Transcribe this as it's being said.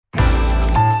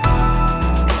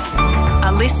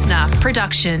listener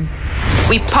production.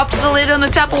 We popped the lid on the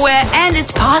Tupperware and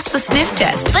it's passed the sniff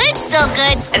test. But it's still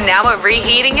good. And now we're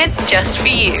reheating it just for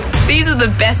you. These are the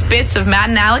best bits of Matt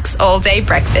and Alex All Day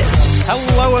Breakfast.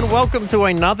 Hello and welcome to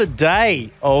another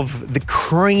day of the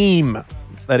cream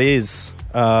that is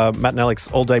Matt and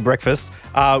Alex All Day Breakfast.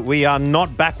 We are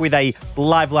not back with a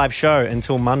live show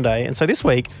until Monday. And so this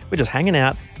week, we're just hanging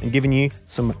out and giving you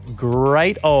some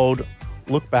great old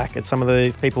look back at some of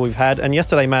the people we've had. And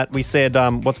yesterday, Matt, we said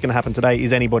what's going to happen today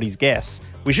is anybody's guess.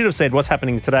 We should have said what's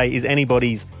happening today is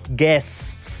anybody's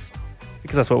guests,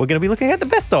 because that's what we're going to be looking at the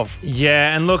best of.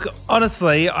 Yeah, and look,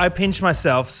 honestly, I pinch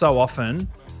myself so often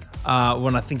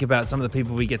when I think about some of the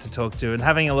people we get to talk to, and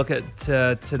having a look at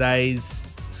today's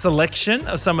selection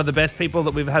of some of the best people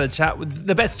that we've had a chat with,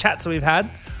 the best chats that we've had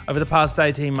over the past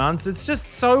 18 months. It's just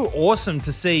so awesome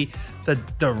to see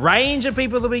the range of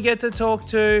people that we get to talk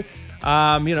to,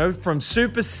 from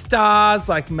superstars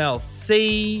like Mel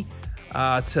C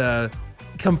to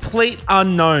complete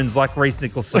unknowns like Rhys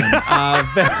Nicholson.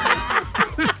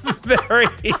 Very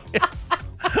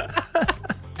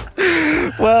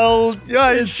Well,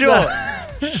 yeah,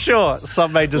 sure.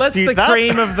 Some may dispute that. Less the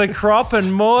cream of the crop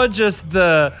and more just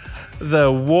the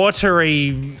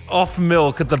watery off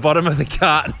milk at the bottom of the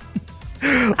carton.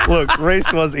 Look,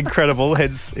 Rhys was incredible,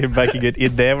 hence him making it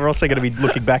in there. We're also going to be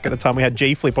looking back at the time we had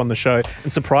G-flip on the show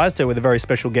and surprised her with a very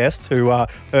special guest who her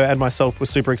and myself were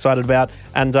super excited about.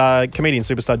 And comedian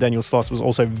superstar Daniel Sloss was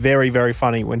also very, very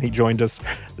funny when he joined us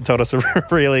and told us a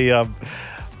really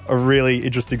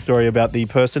interesting story about the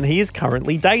person he is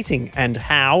currently dating and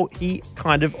how he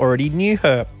kind of already knew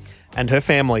her and her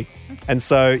family. And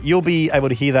so you'll be able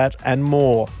to hear that and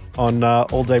more on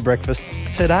All Day Breakfast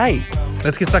today.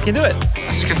 Let's get stuck into it.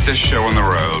 Let's get this show on the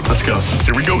road. Let's go.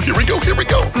 Here we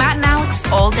go. Matt and Alex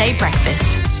All Day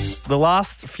Breakfast. The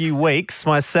last few weeks,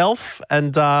 myself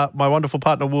and my wonderful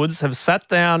partner Woods have sat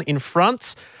down in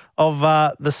front of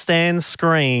the Stan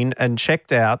screen and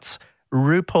checked out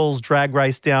RuPaul's Drag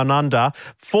Race Down Under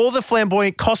for the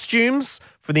flamboyant costumes,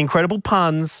 for the incredible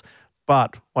puns.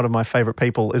 But one of my favourite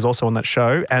people is also on that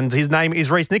show, and his name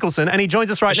is Rhys Nicholson, and he joins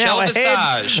us right now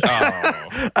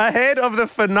ahead of the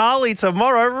finale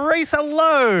tomorrow. Rhys,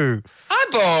 hello.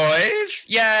 Hi, boys.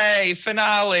 Yay,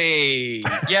 finale.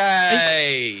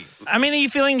 Yay. I mean, are you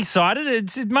feeling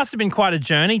excited? It must have been quite a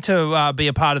journey to be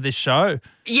a part of this show.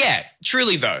 Yeah,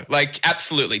 truly, though.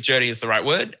 Absolutely. Journey is the right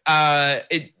word.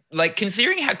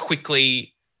 Considering how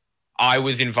quickly I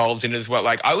was involved in it as well,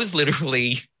 I was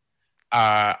literally...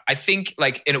 I think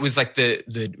and it was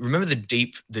the remember the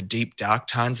deep dark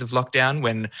times of lockdown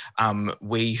when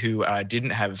we who didn't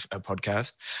have a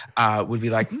podcast would be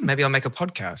like, maybe I'll make a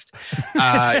podcast,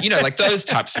 those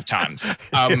types of times.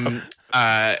 And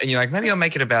you're like, maybe I'll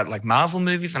make it about Marvel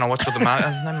movies and I'll watch all the Marvel.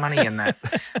 There's no money in that.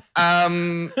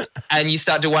 And you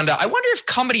start to wonder, I wonder if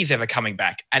comedy's ever coming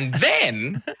back. And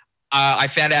then I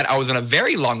found out I was on a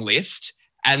very long list,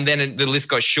 and then the list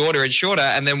got shorter and shorter.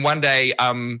 And then one day,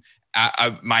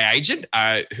 my agent,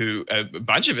 who a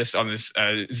bunch of us on this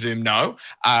Zoom know,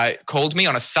 called me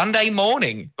on a Sunday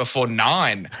morning before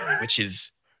 9, which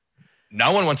is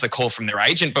no one wants a call from their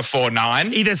agent before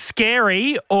 9. Either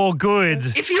scary or good.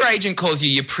 If your agent calls you,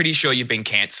 you're pretty sure you've been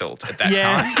cancelled at that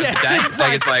time. Yeah.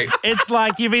 It's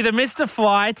like you've either missed a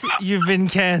flight, you've been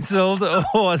cancelled,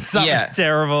 or something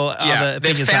terrible other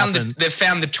thing has happened. They've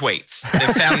found the tweets.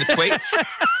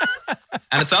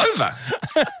 And it's over.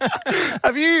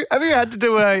 Have you had to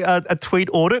do a tweet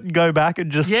audit and go back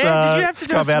and just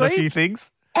scrub out a few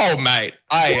things? Oh, mate,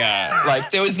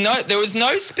 there was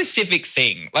no specific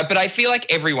thing. But I feel like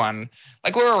everyone,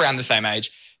 we're around the same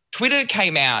age. Twitter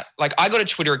came out, I got a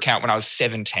Twitter account when I was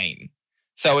 17.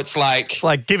 So it's like... It's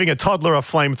like giving a toddler a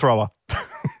flamethrower.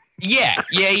 Yeah.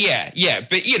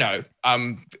 But,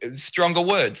 stronger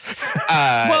words.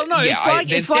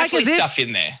 There's definitely stuff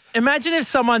in there. Imagine if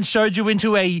someone showed you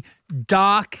into a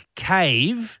dark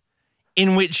cave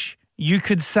in which you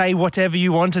could say whatever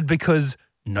you wanted because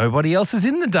nobody else is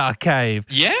in the dark cave.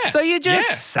 Yeah. So you're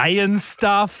just saying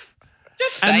stuff.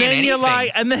 Just saying anything. You're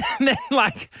and then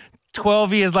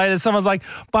 12 years later, someone's like,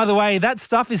 by the way, that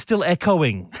stuff is still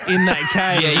echoing in that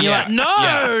cave. And you're like, no,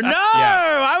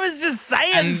 I was just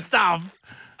saying stuff.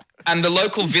 And the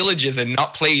local villagers are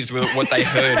not pleased with what they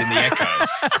heard in the echo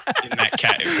in that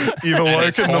cave. You've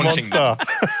awoken the monster.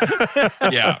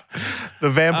 Yeah. The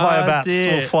vampire bats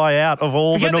will fly out of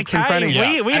all the nooks and crannies.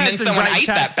 We and then someone ate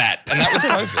that bat, and that was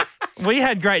COVID. We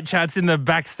had great chats in the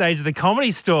backstage of the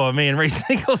Comedy Store, me and Rhys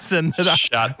Nicholson.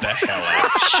 Shut the hell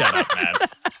up. Shut up, man.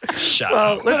 Shut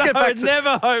up. Let's get I back would to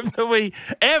never hope that we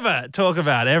ever talk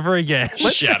about ever again.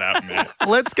 Shut up, man.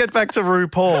 let's get back to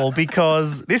RuPaul,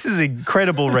 because this is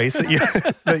incredible, Rhys,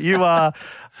 that you are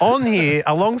on here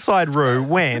alongside Ru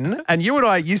and you and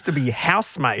I used to be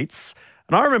housemates.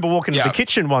 And I remember walking into the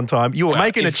kitchen one time. You were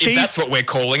making a cheese. If that's what we're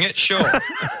calling it, sure.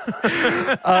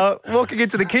 Walking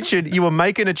into the kitchen, you were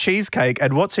making a cheesecake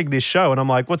and watching this show. And I'm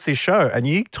like, what's this show? And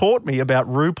you taught me about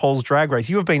RuPaul's Drag Race.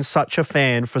 You have been such a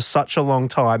fan for such a long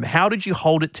time. How did you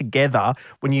hold it together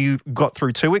when you got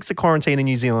through 2 weeks of quarantine in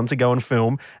New Zealand to go and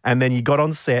film, and then you got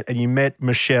on set and you met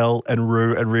Michelle and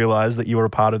Ru and realised that you were a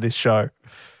part of this show?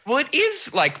 Well, it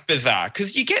is like bizarre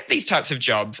because you get these types of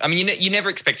jobs. I mean, you never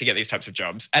expect to get these types of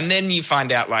jobs. And then you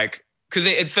find out like, because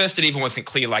at first it even wasn't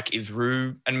clear, like, is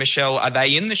Ru and Michelle, are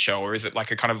they in the show or is it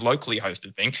like a kind of locally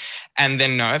hosted thing? And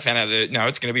then no, I found out that no,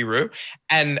 it's going to be Ru.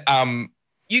 And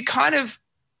you kind of,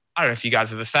 I don't know if you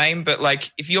guys are the same, but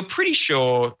like if you're pretty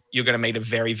sure you're going to meet a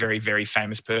very, very, very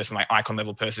famous person, like icon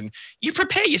level person, you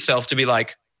prepare yourself to be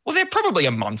like, well, they're probably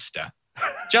a monster.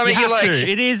 Do you know what I mean? You're like,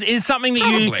 it is something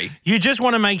that you just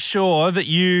want to make sure that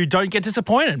you don't get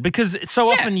disappointed, because so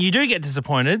often you do get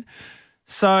disappointed.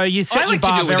 So you set I like the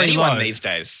bar to do it with very anyone low. these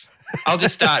days. I'll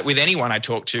just start with anyone I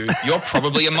talk to. You're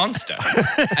probably a monster.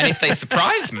 And if they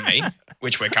surprise me,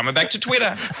 which we're coming back to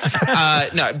Twitter,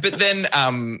 then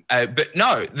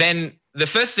the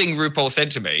first thing RuPaul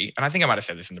said to me, and I think I might have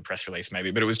said this in the press release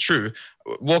maybe, but it was true,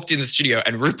 walked in the studio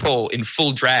and RuPaul in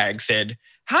full drag said,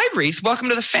 "Hi, Rhys, welcome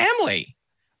to the family."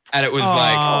 And it was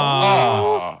like,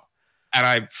 oh. And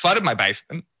I flooded my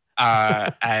basement.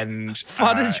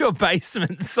 Flooded your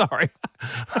basement, sorry.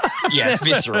 Yeah, it's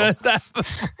visceral. Heard that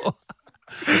before.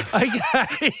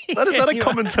 Okay. Is that a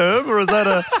common term, or is that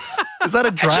a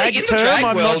drag actually, in term? the drag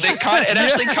I'm world, not sure. it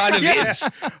actually kind of is.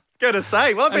 Going to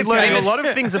say, well, I've been learning a lot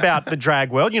of things about the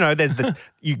drag world. You know, there's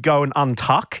you go and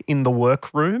untuck in the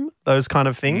workroom, those kind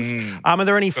of things. Are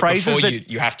there any phrases before that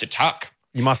you have to tuck?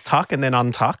 You must tuck and then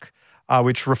untuck,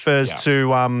 which refers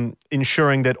to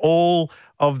ensuring that all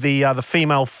of the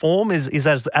female form is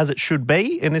as it should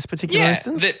be in this particular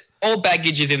instance? That all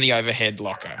baggage is in the overhead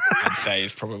locker, I'd say,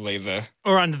 is probably the...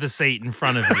 Or under the seat in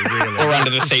front of you, really. Or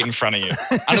under the seat in front of you.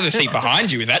 Under the seat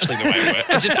behind you is actually the way it works.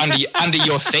 It's just under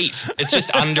your seat. It's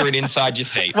just under and inside your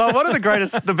seat. Well, one of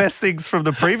the best things from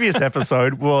the previous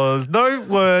episode was no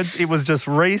words. It was just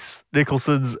Rhys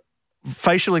Nicholson's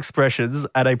facial expressions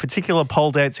at a particular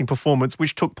pole dancing performance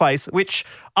which took place, which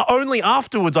only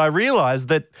afterwards I realised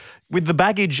that with the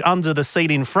baggage under the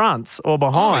seat in front or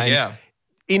behind,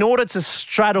 in order to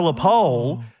straddle a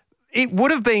pole, it would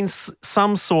have been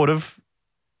some sort of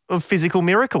physical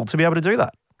miracle to be able to do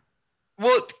that.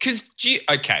 Well, because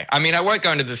okay, I mean, I won't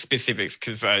go into the specifics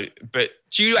but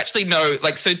do you actually know,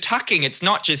 like, so tucking, you're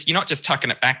not just tucking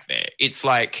it back there. It's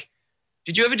like,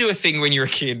 did you ever do a thing when you were a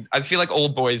kid? I feel like all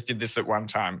boys did this at one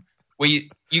time, where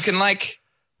you can like,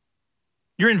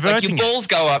 you're inverting your balls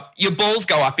go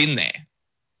up in there.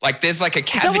 Like there's like a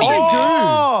cavity. Is that what they do?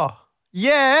 Oh,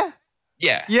 yeah.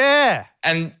 Yeah. Yeah.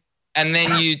 And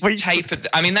then you tape it.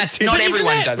 I mean, that's not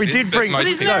everyone does. We this, did bring. but most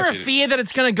But isn't people there a do this. fear that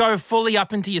it's going to go fully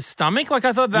up into your stomach? Like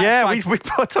I thought that. Yeah, like, we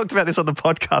talked about this on the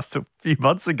podcast a few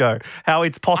months ago. How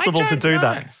it's possible to do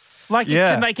that. like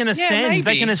they can ascend. maybe.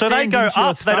 They can So ascend. they go into your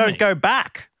up. They don't stomach. go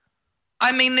back.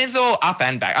 I mean, there's all up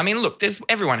and back. I mean, look,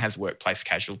 everyone has workplace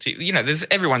casualty. You know, there's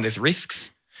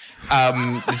risks.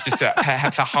 There's just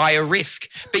perhaps a higher risk.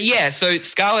 But yeah, so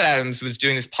Scarlett Adams was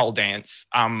doing this pole dance.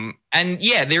 And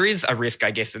yeah, there is a risk,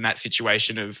 I guess, in that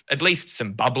situation of at least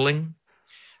some bubbling.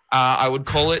 I would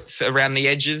call it around the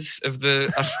edges of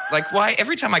why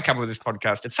every time I come with this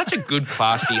podcast, it's such a good,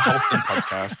 classy, wholesome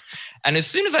podcast. And as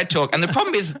soon as I talk, and the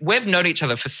problem is we've known each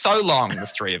other for so long, the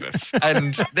three of us,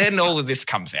 and then all of this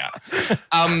comes out.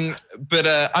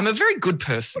 But I'm a very good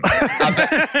person.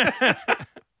 But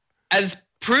as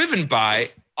proven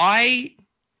by,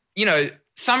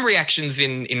 some reactions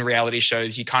in reality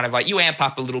shows, you kind of like, you amp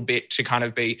up a little bit to kind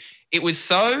of be, it was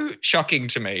so shocking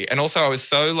to me. And also I was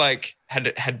so like,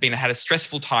 had a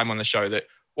stressful time on the show that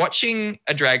watching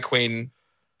a drag queen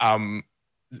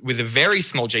with a very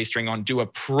small G-string on do a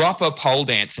proper pole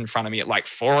dance in front of me at like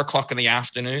 4:00 in the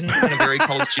afternoon in a very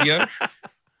cold studio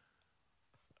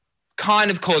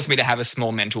kind of caused me to have a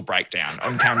small mental breakdown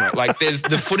on camera. Like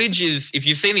the footage is, if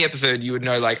you've seen the episode, you would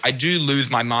know, like, I do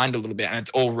lose my mind a little bit and it's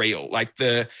all real. Like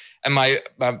and my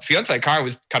fiance Karen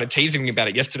was kind of teasing me about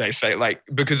it yesterday. So like,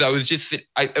 because I was just,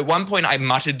 at one point I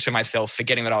muttered to myself,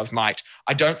 forgetting that I was mic'd,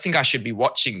 I don't think I should be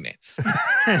watching this.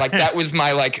 Like that was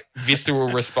my like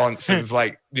visceral response of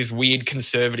like this weird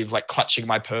conservative, like clutching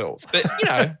my pearls. But you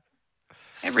know,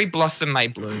 every blossom may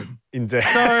bloom. Indeed.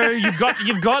 So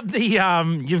you've got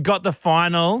the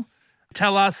final.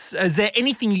 Tell us, is there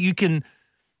anything you can,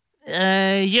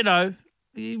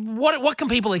 what can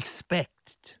people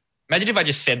expect? Imagine if I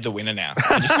just said the winner now.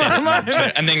 I just said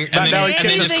it and then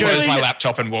just closed my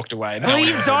laptop and walked away.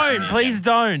 Please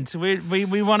don't.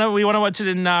 We want to watch it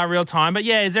in real time. But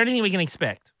yeah, is there anything we can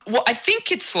expect? Well, I think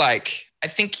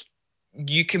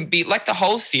you can be like the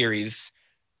whole series,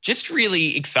 just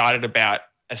really excited about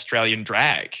Australian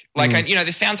drag. Like,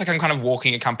 this sounds like I'm kind of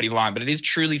walking a company line, but it is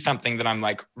truly something that I'm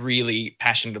like really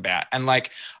passionate about. And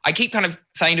like, I keep kind of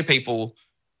saying to people,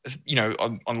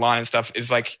 online and stuff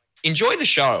is like, enjoy the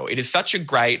show. It is such a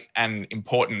great and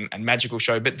important and magical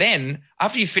show. But then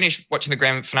after you finish watching the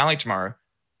grand finale tomorrow,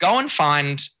 go and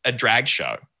find a drag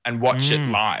show and watch it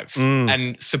live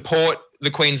and support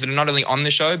the queens that are not only on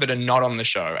the show, but are not on the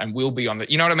show and will be on the,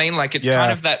 you know what I mean? Like it's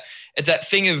kind of it's that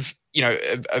thing of,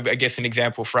 I guess an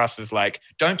example for us is like,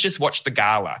 don't just watch the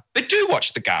gala, but do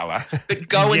watch the gala, but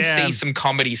go and see some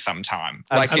comedy sometime.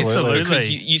 Absolutely.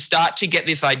 Because you start to get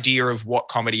this idea of what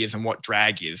comedy is and what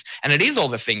drag is. And it is all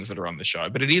the things that are on the show,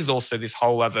 but it is also this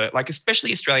whole other, like,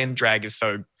 especially Australian drag is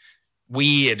so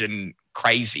weird and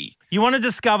crazy. You want to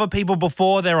discover people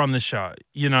before they're on the show.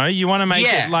 You want to make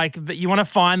it like, you want to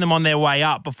find them on their way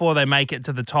up before they make it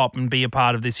to the top and be a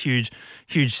part of this huge,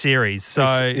 huge series.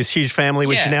 So this huge family,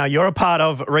 which now you're a part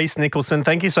of, Rhys Nicholson.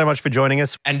 Thank you so much for joining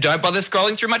us. And don't bother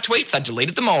scrolling through my tweets. I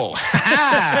deleted them all.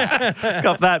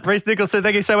 Got that. Rhys Nicholson,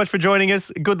 thank you so much for joining us.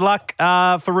 Good luck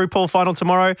for RuPaul final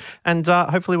tomorrow. And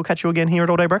hopefully we'll catch you again here at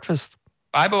All Day Breakfast.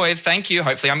 Bye, boys. Thank you.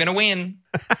 Hopefully I'm going to win.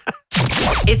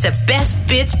 It's a Best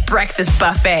Bits breakfast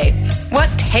buffet. What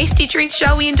tasty treats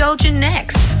shall we indulge in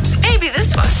next? Maybe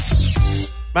this one.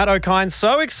 Matt O'Kine's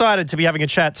so excited to be having a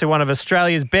chat to one of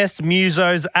Australia's best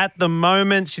musos at the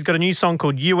moment. She's got a new song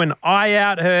called You and I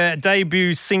out. Her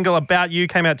debut single, About You,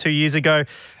 came out 2 years ago.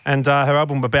 And her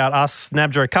album About Us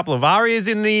snapped her a couple of arias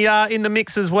in the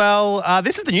mix as well.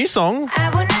 This is the new song. I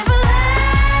will never lie.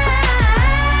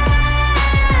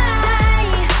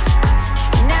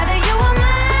 Now that you are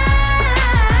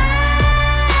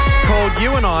mine. Called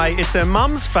You and I. It's her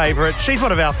mum's favourite. She's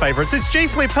one of our favourites. It's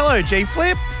G-flip. Hello,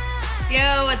 G-flip.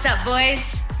 Yo, what's up,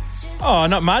 boys? Oh,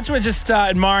 not much. We're just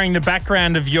admiring the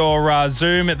background of your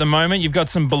Zoom at the moment. You've got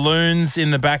some balloons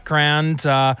in the background.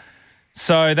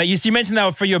 So you mentioned they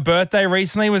were for your birthday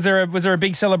recently. Was there a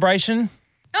big celebration?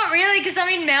 Not really, because I'm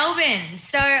in Melbourne.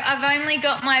 So I've only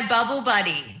got my bubble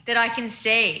buddy that I can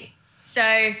see. So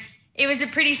it was a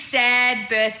pretty sad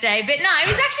birthday. But no, it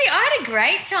was actually, I had a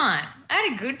great time. I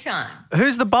had a good time.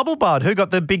 Who's the bubble bud? Who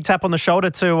got the big tap on the shoulder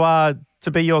to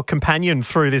be your companion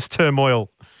through this turmoil?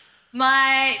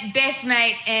 My best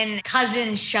mate and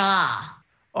cousin Shah.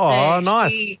 Oh, so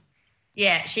nice.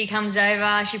 She comes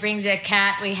over, she brings her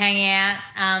cat, we hang out.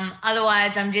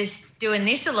 Otherwise, I'm just doing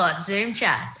this a lot, Zoom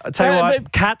chats. I tell you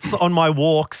what, cats on my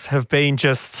walks have been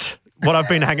just what I've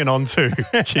been hanging on to,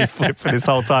 G-flip, for this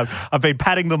whole time. I've been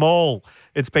patting them all.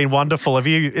 It's been wonderful.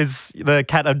 Is the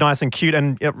cat nice and cute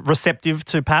and receptive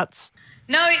to pats?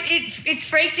 No, it's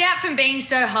freaked out from being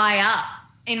so high up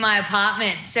in my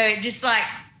apartment. So it just like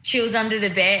chills under the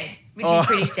bed, which is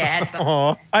pretty sad.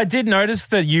 But I did notice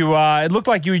that it looked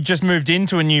like you just moved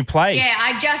into a new place. Yeah,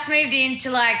 I just moved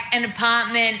into like an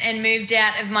apartment and moved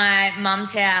out of my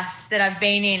mum's house that I've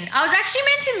been in. I was actually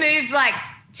meant to move like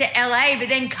to LA, but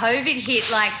then COVID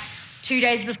hit like 2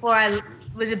 days before I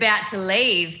was about to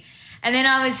leave. And then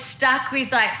I was stuck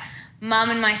with like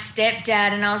mum and my stepdad,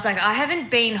 and I was like, I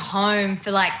haven't been home for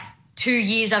like 2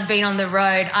 years. I've been on the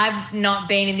road. I've not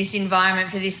been in this environment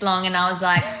for this long, and I was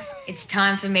like, it's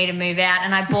time for me to move out.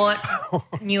 And I bought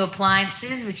new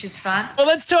appliances, which was fun. Well,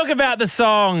 let's talk about the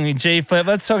song, G-flip.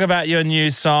 Let's talk about your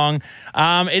new song.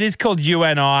 It is called You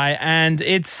and I, and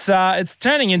it's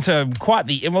turning into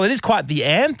it is quite the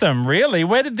anthem, really.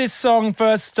 Where did this song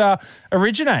first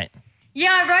originate?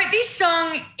 Yeah, I wrote this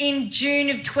song in June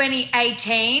of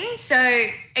 2018, so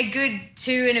a good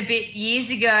 2 and a bit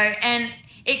years ago. And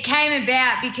it came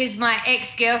about because my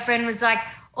ex-girlfriend was like,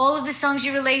 all of the songs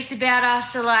you release about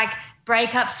us are like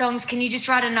breakup songs. Can you just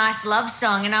write a nice love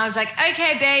song? And I was like,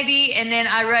 okay, baby. And then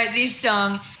I wrote this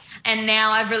song, and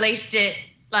now I've released it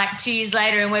like 2 years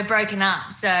later and we're broken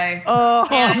up. So Oh,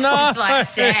 now it's just like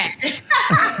sad.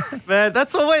 Man,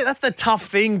 that's the tough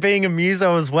thing being a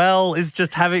muso as well, is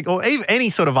just having, or even any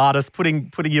sort of artist,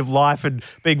 putting your life and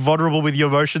being vulnerable with your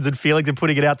emotions and feelings and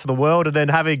putting it out to the world, and then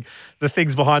having the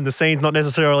things behind the scenes not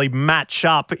necessarily match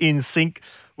up in sync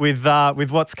with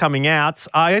what's coming out.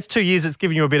 It's 2 years. It's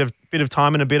given you a bit of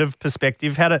time and a bit of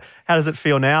perspective. How does it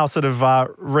feel now, sort of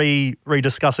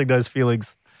rediscussing those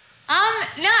feelings?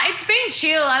 No, it's been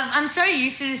chill. I'm so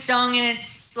used to this song, and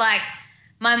it's like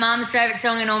my mum's favourite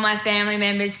song and all my family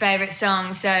members' favourite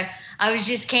song. So I was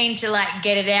just keen to like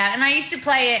get it out. And I used to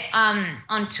play it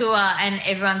on tour, and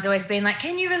everyone's always been like,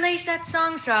 can you release that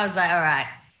song? So I was like, all right,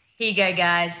 here you go,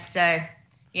 guys. So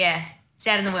yeah, it's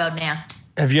out in the world now.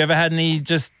 Have you ever had any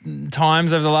just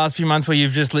times over the last few months where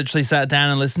you've just literally sat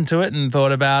down and listened to it and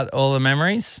thought about all the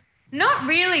memories? Not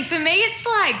really. For me, it's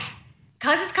like,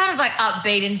 because it's kind of like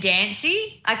upbeat and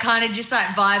dancey, I kind of just like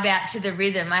vibe out to the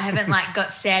rhythm. I haven't like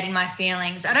got sad in my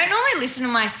feelings. I don't normally listen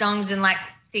to my songs and like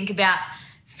think about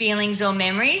feelings or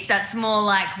memories. That's more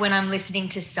like when I'm listening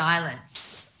to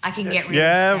silence. I can get really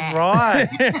sad. Yeah, right.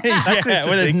 Yeah,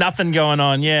 where there's nothing going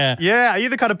on, yeah. Yeah, are you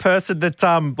the kind of person that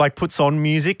like puts on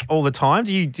music all the time?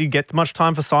 Do you get much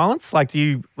time for silence? Like, do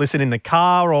you listen in the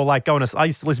car or like I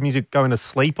used to listen to music going to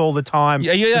sleep all the time?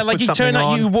 Yeah, Just like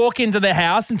put you walk into the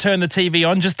house and turn the TV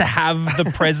on just to have the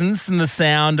presence and the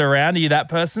sound around. Are you that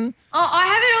person? Oh, I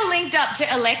have it all linked up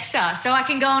to Alexa, so I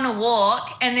can go on a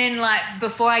walk, and then like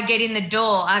before I get in the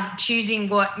door, I'm choosing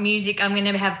what music I'm going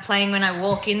to have playing when I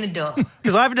walk in the door.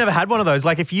 Because I've never had one of those.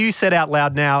 Like, if you said out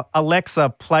loud now, Alexa,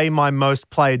 play my most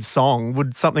played song,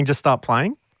 would something just start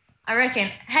playing? I reckon.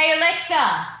 Hey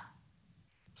Alexa,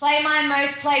 play my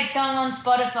most played song on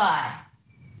Spotify.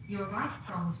 Your right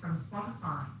songs from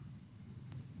Spotify.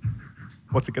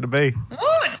 What's it going to be?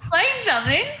 Oh, it's playing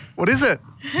something. What is it?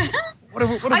 What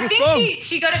is I this think song?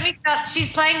 she got it mixed up.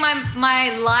 She's playing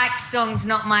my liked songs,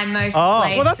 not my most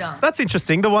played well, song. that's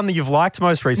interesting. The one that you've liked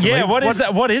most recently. Yeah, what is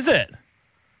that? What is it?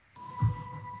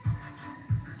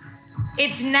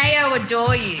 It's Nao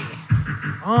Adore You.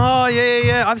 Oh,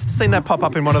 yeah. I've seen that pop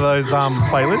up in one of those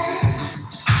playlists.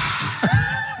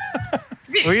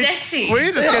 It's a bit sexy.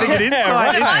 We're just getting an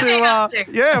insight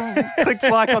into, clicked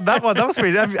like on that one. That must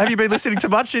be. Have you been listening to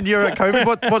much in your COVID?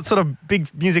 What sort of big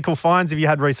musical finds have you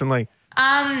had recently?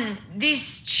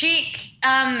 This chick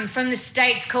from the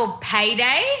States called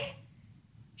Payday.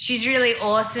 She's really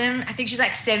awesome. I think she's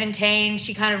like 17.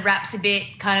 She kind of raps a bit,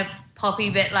 kind of poppy,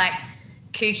 but like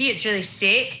kooky. It's really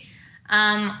sick.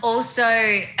 Also,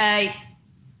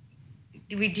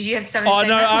 did you have something to say? Oh,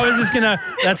 no, I was just going to,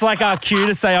 that's like our cue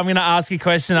to say I'm going to ask a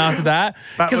question after that.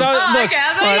 Okay.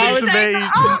 I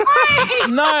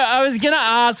was going to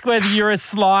ask whether you're a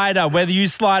slider, whether you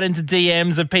slide into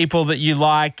DMs of people that you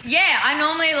like. Yeah, I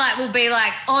normally will be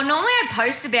like, normally I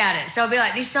post about it. So I'll be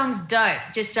like, this song's dope,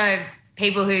 just so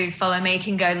people who follow me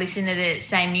can go listen to the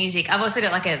same music. I've also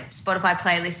got like a Spotify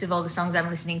playlist of all the songs I'm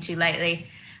listening to lately.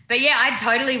 But yeah, I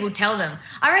totally will tell them.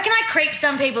 I reckon I creep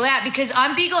some people out because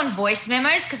I'm big on voice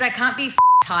memos because I can't be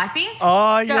typing.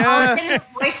 Oh, so yeah. I'll send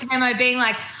a voice memo being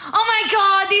like, oh my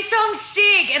God, this song's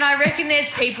sick. And I reckon there's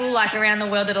people like around the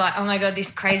world that are like, oh my God,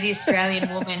 this crazy Australian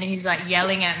woman who's like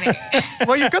yelling at me.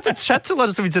 Well, you've got to chat to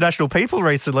lots of international people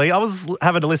recently. I was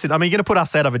having to listen. I mean, you're going to put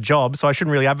us out of a job, so I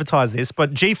shouldn't really advertise this,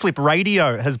 but G-flip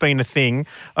radio has been a thing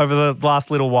over the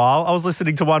last little while. I was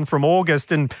listening to one from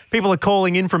August and people are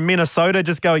calling in from Minnesota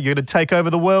just going, you're going to take over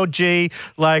the world, G.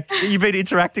 Like, you've been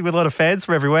interacting with a lot of fans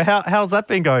from everywhere. How's that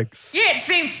been going? Yeah, it's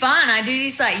been fun. I do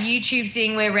this like YouTube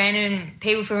thing where random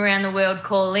people from around the world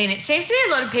call in. It seems to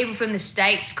be a lot of people from the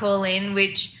States call in,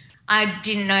 which I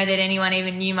didn't know that anyone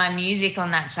even knew my music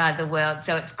on that side of the world,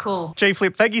 so it's cool.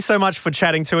 G-flip, thank you so much for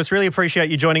chatting to us. Really appreciate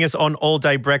you joining us on All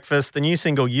Day Breakfast. The new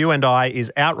single, You and I,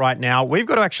 is out right now. We've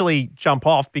got to actually jump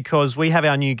off because we have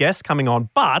our new guest coming on,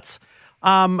 but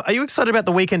are you excited about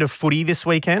the weekend of footy this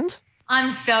weekend? I'm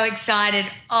so excited.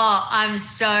 I'm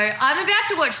about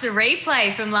to watch the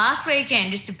replay from last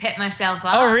weekend just to pep myself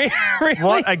up. Oh, really?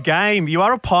 What a game. You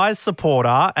are a Pies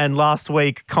supporter, and last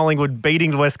week Collingwood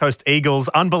beating the West Coast Eagles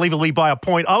unbelievably by a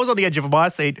point. I was on the edge of my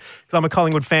seat because I'm a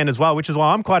Collingwood fan as well, which is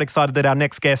why I'm quite excited that our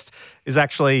next guest is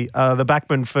actually the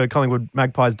backman for Collingwood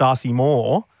Magpies, Darcy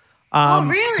Moore.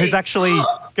 Really? Who's actually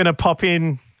going to pop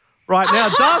in right now.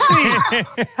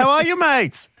 Darcy, how are you,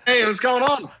 mate? Hey, what's going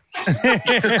on?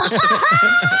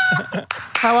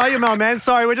 How are you, my man?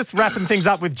 Sorry, we're just wrapping things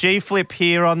up with G-flip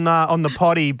here on the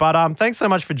potty, but thanks so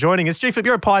much for joining us. G-flip,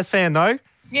 you're a Pies fan, though?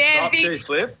 Yeah, Up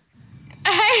G-flip.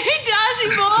 Hey, Darcy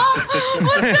Moore,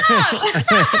 what's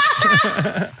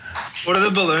up? What are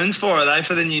the balloons for? Are they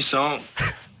for the new song?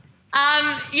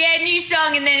 Yeah, new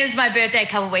song, and then it was my birthday a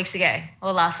couple of weeks ago,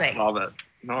 or last week. Love it.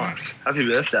 Nice. Happy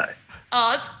birthday.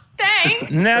 Oh,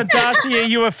 thanks. Now, Darcy, are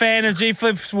you a fan of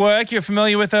G-Flip's work? You're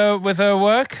familiar with her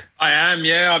work? I am,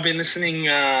 yeah. I've been listening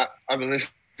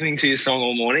to your song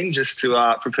all morning just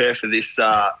to prepare for this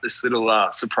little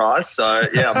surprise. So,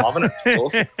 yeah, I'm loving it. It's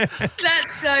awesome.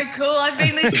 That's so cool. I've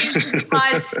been listening to the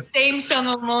surprise theme song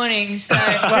all morning. So,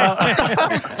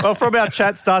 Well, from our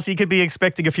chats, Darcy, you could be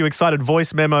expecting a few excited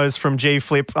voice memos from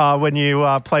G-Flip when you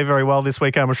play very well this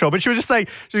weekend, I'm sure. But she was just saying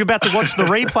she was about to watch the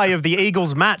replay of the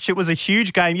Eagles match. It was a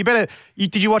huge game.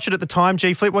 Did you watch it at the time,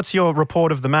 G-Flip? What's your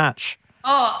report of the match?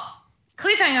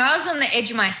 Cliffhanger, I was on the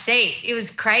edge of my seat. It was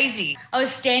crazy. I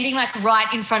was standing like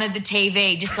right in front of the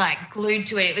TV, just like glued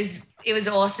to it. It was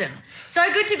awesome. So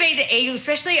good to beat the Eagles,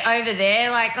 especially over there.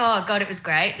 Like, oh God, it was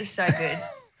great. It was so good.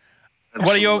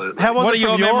 What are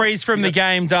your memories from the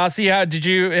game, Darcy? How did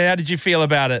you feel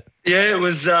about it? Yeah, it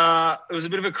was a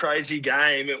bit of a crazy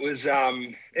game. It was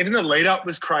even the lead up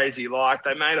was crazy. Like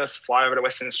they made us fly over to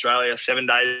Western Australia 7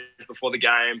 days before the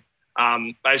game.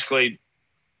 Basically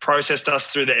processed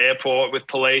us through the airport with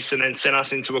police and then sent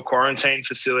us into a quarantine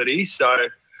facility. So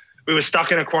we were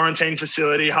stuck in a quarantine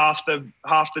facility. Half the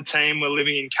team were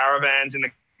living in caravans in the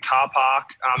car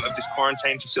park of this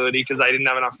quarantine facility because they didn't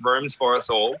have enough rooms for us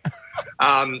all.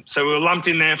 So we were lumped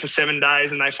in there for 7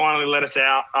 days, and they finally let us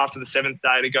out after the 7th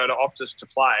day to go to Optus to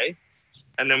play.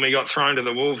 And then we got thrown to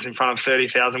the wolves in front of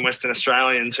 30,000 Western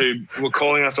Australians who were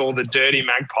calling us all the dirty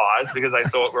magpies because they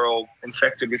thought we're all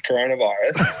infected with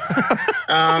coronavirus.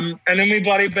 And then we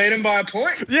bloody beat them by a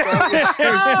point. Yeah.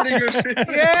 So it was pretty good.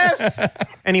 Yes.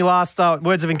 Any last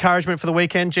words of encouragement for the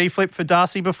weekend, G-Flip, for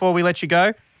Darcy before we let you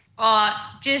go? Rough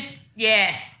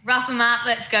them up.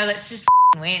 Let's go. Let's just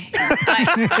win. Like,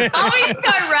 I'll be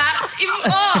so wrapped.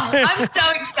 I'm so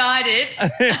excited.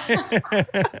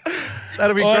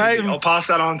 That'll be great. I'll pass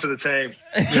that on to the team.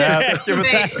 Yeah,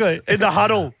 Exactly. in the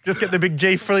huddle, just get the big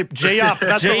G-Flip G up.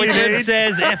 That's what we G-Flip need.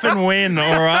 says F and win.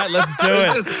 All right, let's do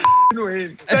it. Just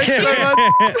win. Thanks so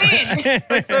much. Win.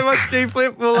 Thanks so much,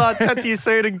 G-Flip. We'll chat to you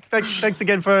soon, and thanks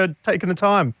again for taking the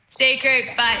time. See you, crew.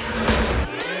 Bye.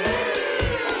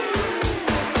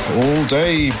 All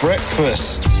day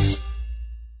breakfast.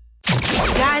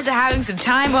 Guys are having some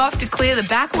time off to clear the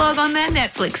backlog on their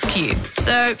Netflix queue.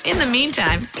 So, in the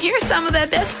meantime, here are some of their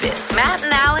best bits. Matt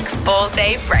and Alex, All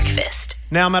Day Breakfast.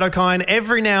 Now, Matt O'Kine,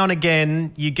 every now and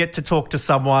again, you get to talk to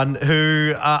someone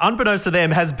who, unbeknownst to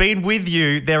them, has been with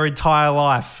you their entire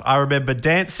life. I remember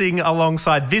dancing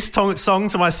alongside this song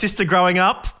to my sister growing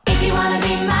up. If you wanna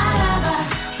be my lover,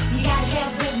 you gotta get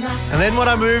with my And then when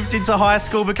I moved into high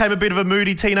school, became a bit of a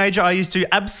moody teenager, I used to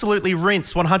absolutely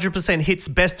rinse 100% hits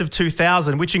Best of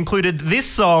 2000, which included this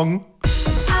song.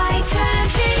 I turn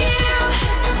to you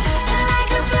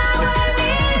like a flower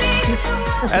leading to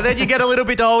And then you get a little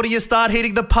bit older, you start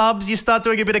hitting the pubs, you start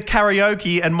doing a bit of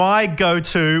karaoke, and my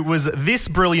go-to was this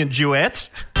brilliant duet.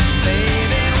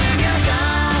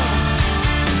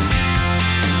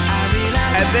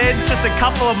 And then just a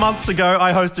couple of months ago,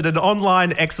 I hosted an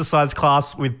online exercise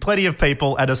class with plenty of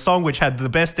people, and a song which had the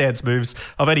best dance moves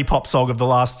of any pop song of the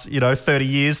last, 30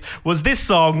 years was this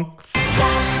song.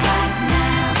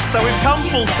 So we've come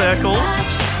full circle,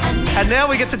 and now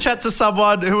we get to chat to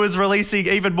someone who is releasing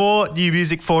even more new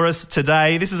music for us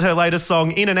today. This is her latest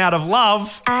song, In and Out of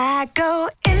Love. I go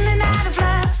in and out of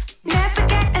love, never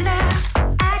get enough.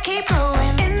 I keep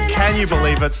going in and Can out you of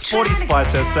believe love, it? Sporty trying to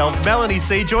Spice get herself, out. Melanie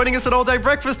C, joining us at All Day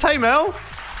Breakfast. Hey, Mel.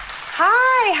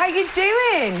 Hi, how you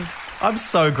doing? I'm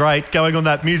so great going on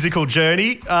that musical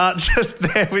journey, just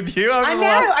there with you. I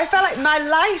know, I felt like my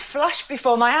life flashed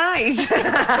before my eyes,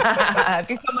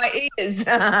 before my ears.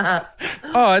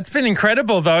 Oh, it's been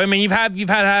incredible, though. I mean,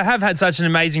 have had such an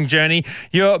amazing journey.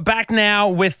 You're back now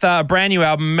with a brand new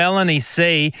album, Melanie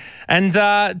C. And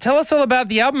tell us all about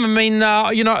the album. I mean,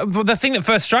 the thing that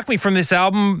first struck me from this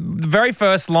album, the very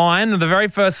first line, the very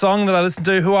first song that I listened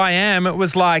to, Who I Am, it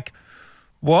was like,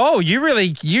 whoa,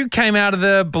 you came out of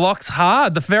the blocks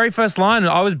hard. The very first line,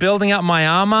 I was building up my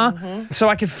armor so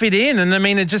I could fit in. And I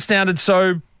mean, it just sounded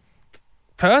so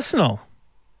personal.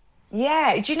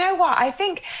 Yeah, do you know what? I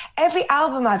think every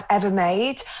album I've ever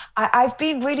made, I've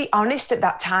been really honest at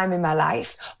that time in my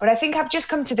life. But I think I've just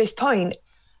come to this point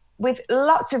with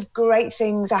lots of great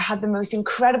things. I had the most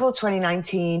incredible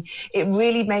 2019. It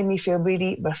really made me feel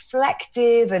really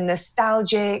reflective and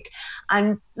nostalgic,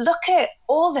 and look at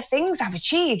all the things I've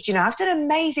achieved. You know, I've done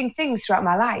amazing things throughout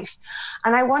my life,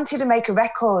 and I wanted to make a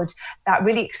record that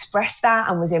really expressed that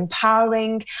and was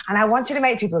empowering, and I wanted to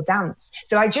make people dance.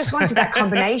 So I just wanted that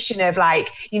combination of,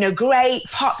 like, you know, great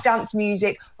pop dance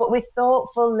music, but with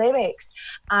thoughtful lyrics.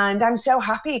 And I'm so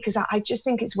happy because I just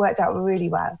think it's worked out really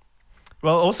well.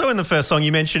 Well, also in the first song,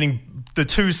 you're mentioning the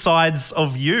two sides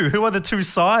of you. Who are the two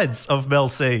sides of Mel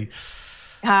C?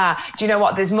 Do you know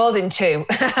what? There's more than two.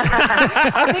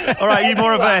 All right, you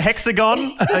more of a hexagon?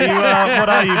 Are you, what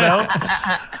are you, Mel?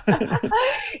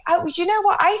 You know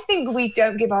what? I think we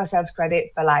don't give ourselves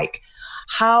credit for, like,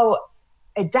 how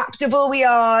adaptable we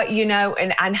are, you know,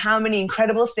 and how many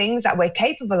incredible things that we're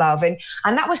capable of. And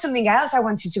that was something else I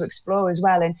wanted to explore as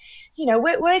well. And, you know,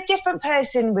 we're a different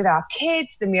person with our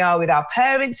kids than we are with our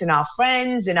parents and our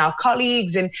friends and our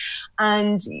colleagues. And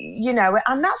you know,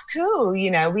 and that's cool.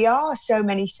 You know, we are so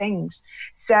many things.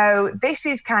 So this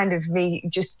is kind of me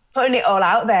just putting it all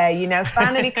out there, you know,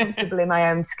 finally comfortable in my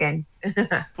own skin.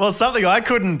 Well, something I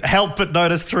couldn't help but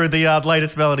notice through the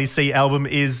latest Melody C album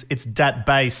is it's dat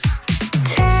bass.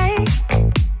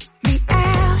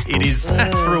 It is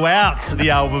throughout the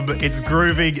album. It's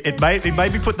grooving. It made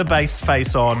me put the bass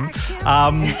face on.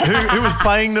 Who was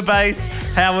playing the bass?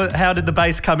 How did the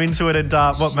bass come into it? And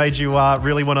what made you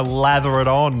really want to lather it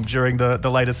on during the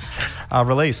latest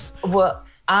release? Well,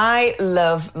 I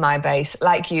love my bass.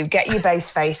 Like you, get your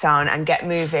bass face on and get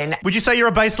moving. Would you say you're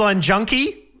a bassline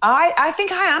junkie? I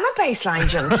think I am a bassline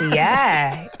junkie,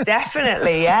 yeah.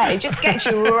 Definitely, yeah. It just gets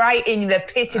you right in the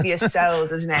pit of your soul,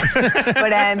 doesn't it?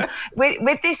 But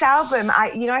with this album,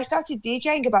 I started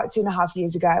DJing about 2.5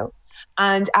 years ago.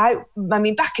 And I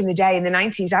mean, back in the day, in the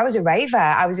 90s, I was a raver.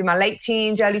 I was in my late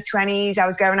teens, early 20s. I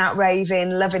was going out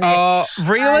raving, loving it. Oh,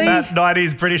 really? That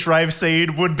 90s British rave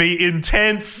scene would be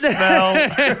intense, Mel. Do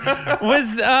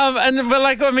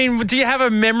you have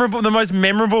the most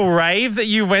memorable rave that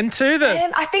you went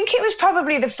to? I think it was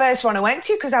probably the first one I went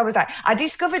to, because I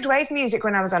discovered rave music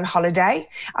when I was on holiday.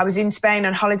 I was in Spain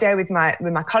on holiday with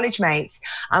my college mates.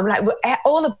 I'm like,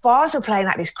 all the bars were playing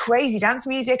like this crazy dance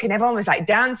music, and everyone was like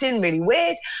dancing really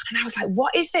weird. And I was like,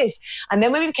 what is this? And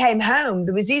then when we came home,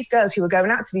 there was these girls who were going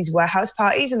out to these warehouse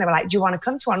parties, and they were like, do you want to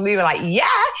come to one? We were like, yeah.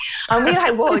 And we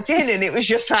like walked in, and it was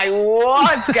just like,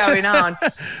 what's going on?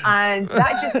 And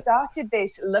that just started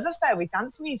this love affair with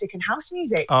dance music and house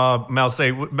music. Mel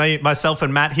C, myself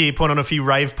and Matt here put on a few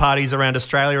rave parties around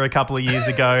Australia a couple of years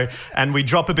ago, and we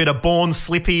drop a bit of Born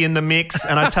Slippy in the mix,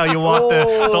 and I tell you what,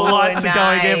 the lights are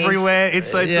going everywhere.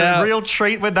 It's a real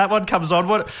treat when that one comes on.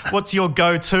 What's your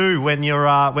go-to when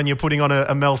you're putting on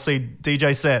a Mel C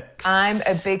DJ set? I'm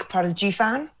a big Prodigy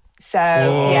fan. So,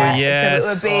 yes. So it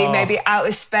would be maybe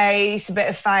Outer Space, a bit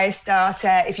of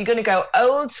Firestarter. If you're going to go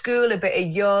old school, a bit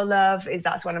of Your Love,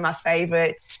 that's one of my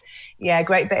favourites. Yeah,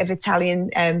 great bit of Italian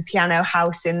piano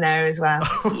house in there as well.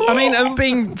 I mean,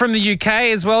 being from the UK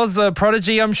as well as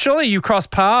Prodigy, I'm sure you crossed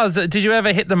paths. Did you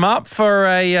ever hit them up for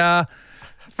a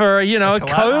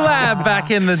collab back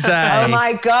in the day? Oh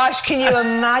my gosh, can you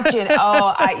imagine?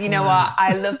 You know what?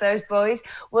 I love those boys.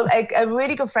 Well, a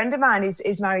really good friend of mine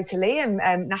is married to Liam,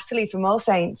 Natalie from All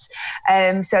Saints.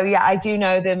 So yeah, I do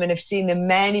know them and have seen them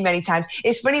many, many times.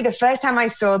 It's funny, the first time I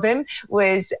saw them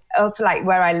was up like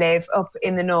where I live, up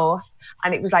in the north.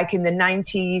 And it was like in the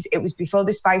 90s. It was before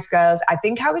the Spice Girls. I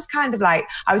think I was I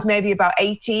was maybe about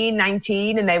 18,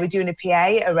 19, and they were doing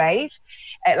a rave,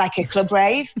 like a club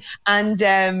rave. And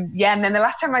and then the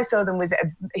last time I saw them was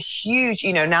a huge,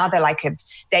 now they're like a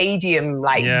stadium,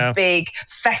 big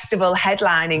festival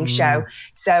headlining show.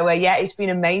 So it's been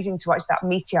amazing to watch that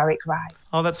meteoric rise.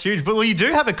 Oh, that's huge. But you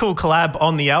do have a cool collab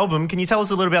on the album. Can you tell us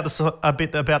a little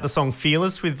bit about the song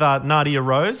Fearless with Nadia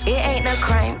Rose? It ain't no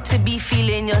crime to be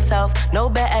feeling yourself. No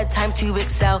better time to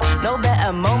excel. No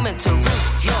better moment to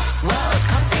root your world.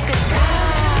 Come take a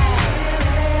dive.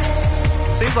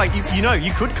 It seems like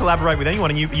you could collaborate with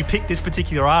anyone, and you picked this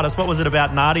particular artist. What was it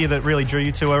about Nadia that really drew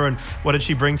you to her, and what did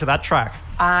she bring to that track?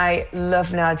 I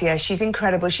love Nadia. She's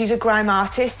incredible. She's a grime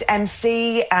artist,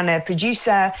 MC and a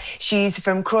producer. She's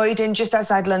from Croydon, just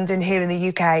outside London, here in the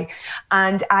UK.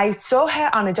 And I saw her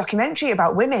on a documentary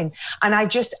about women, and I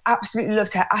just absolutely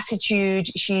loved her attitude.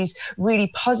 She's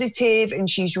really positive and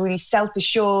she's really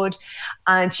self-assured,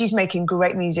 and she's making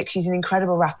great music. She's an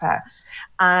incredible rapper.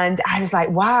 And I was like,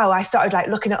 wow, I started like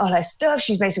looking at all her stuff.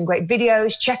 She's made some great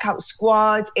videos. Check out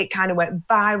Squad. It kind of went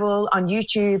viral on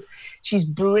YouTube. She's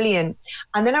brilliant.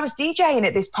 And then I was DJing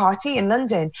at this party in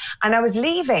London and I was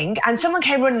leaving and someone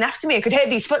came running after me. I could hear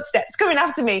these footsteps coming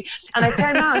after me. And I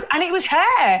turned around and it was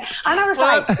her. And I was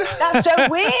like, that's so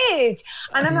weird.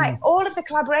 And I'm like, all of the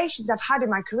collaborations I've had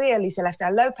in my career, Lisa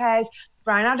Lefter Lopez,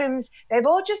 Bryan Adams, they've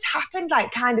all just happened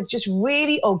like kind of just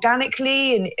really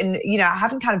organically and you know, I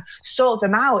haven't kind of sought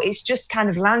them out. It's just kind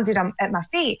of landed at my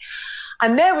feet.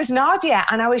 And there was Nadia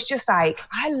and I was just like,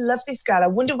 I love this girl. I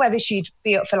wonder whether she'd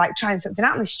be up for like trying something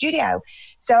out in the studio.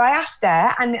 So I asked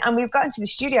her and we've got into the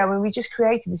studio and we just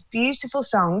created this beautiful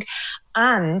song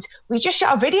and we just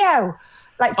shot a video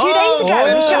like 2 days ago.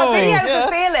 We shot a video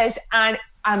for Fearless and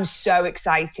I'm so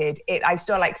excited. I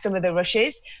saw like some of the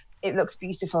rushes. It looks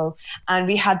beautiful. And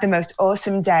we had the most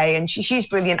awesome day. And she's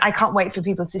brilliant. I can't wait for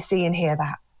people to see and hear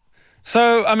that.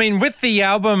 So, I mean, with the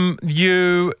album,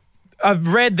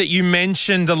 I've read that you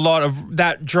mentioned a lot of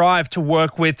that drive to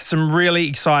work with some really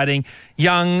exciting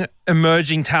young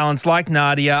emerging talents like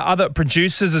Nadia, other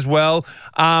producers as well,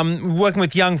 working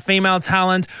with young female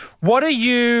talent. What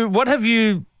have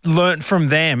you learnt from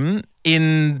them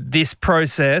in this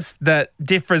process that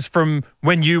differs from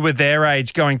when you were their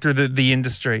age going through the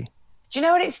industry? Do you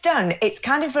know what it's done? It's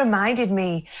kind of reminded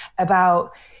me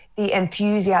about the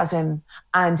enthusiasm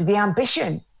and the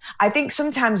ambition. I think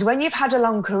sometimes when you've had a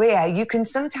long career, you can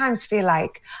sometimes feel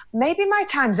like maybe my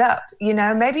time's up, you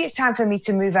know, maybe it's time for me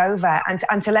to move over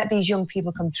and to let these young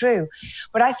people come through.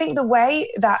 But I think the way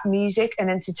that music and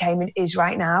entertainment is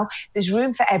right now, there's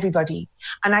room for everybody.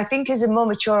 And I think as a more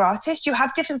mature artist, you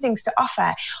have different things to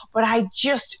offer. But I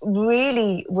just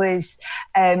really was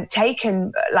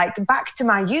taken like back to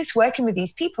my youth working with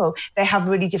these people. They have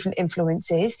really different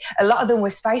influences. A lot of them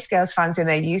were Spice Girls fans in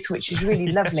their youth, which was really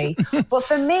lovely. But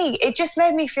for me, it just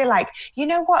made me feel like, you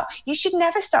know what? You should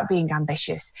never stop being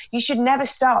ambitious. You should never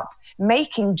stop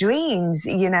making dreams,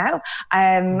 you know?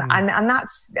 And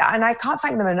I can't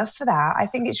thank them enough for that. I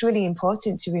think it's really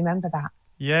important to remember that.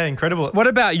 Yeah, incredible. What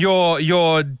about your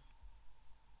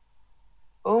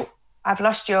Oh, I've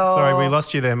lost your... Sorry, we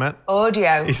lost you there, Matt.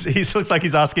 Audio. He looks like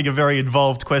he's asking a very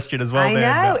involved question as well. I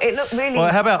know, it looked really...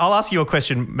 Well, how about I'll ask you a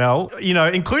question, Mel. You know,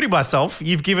 including myself,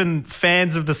 you've given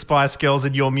fans of the Spice Girls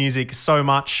and your music so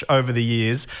much over the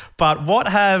years. But what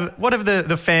have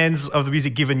the fans of the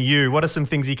music given you? What are some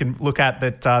things you can look at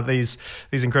that these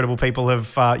incredible people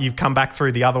have you've come back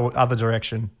through the other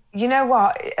direction? You know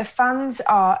what? Fans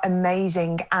are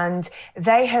amazing and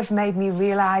they have made me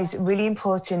realise really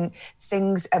important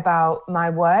things about my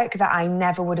work that I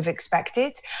never would have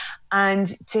expected. And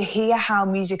to hear how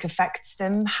music affects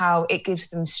them, how it gives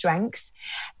them strength.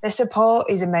 The support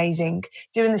is amazing.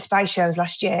 Doing the Spice shows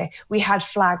last year, we had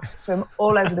flags from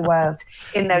all over the world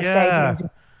in those stadiums.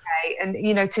 And,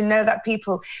 you know, to know that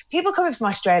people coming from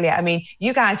Australia, I mean,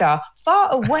 you guys are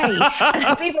far away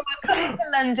and people were coming to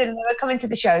London and they were coming to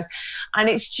the shows. And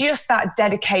it's just that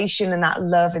dedication and that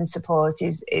love and support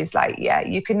is like, yeah,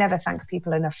 you can never thank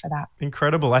people enough for that.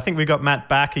 Incredible. I think we got Matt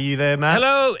back. Are you there, Matt?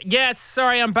 Hello. Yes.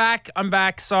 Sorry, I'm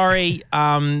back. Sorry.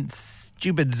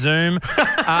 Stupid Zoom.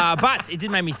 But it did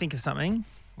make me think of something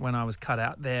when I was cut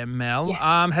out there, Mel.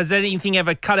 Yes. Has anything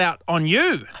ever cut out on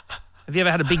you? Have you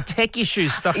ever had a big tech issue,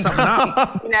 stuff something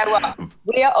up? You know what?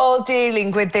 We are all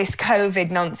dealing with this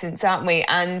COVID nonsense, aren't we?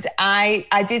 And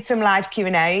I did some live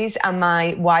Q&As and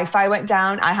my Wi-Fi went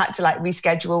down. I had to like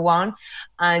reschedule one.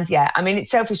 And yeah, I mean,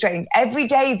 it's so frustrating. Every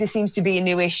day there seems to be a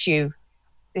new issue.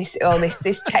 This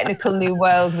technical new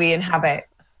world we inhabit.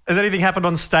 Has anything happened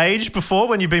on stage before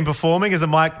when you've been performing? Has a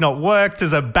mic not worked?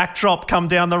 Has a backdrop come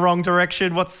down the wrong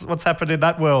direction? What's happened in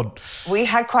that world? We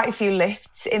had quite a few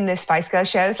lifts in the Spice Girls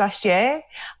shows last year.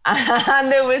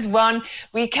 And there was one,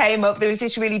 we came up, there was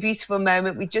this really beautiful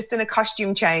moment. We'd just done a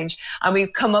costume change and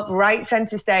we'd come up right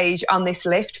centre stage on this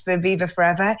lift for Viva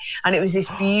Forever. And it was this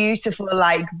beautiful,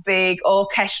 like big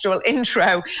orchestral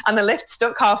intro and the lift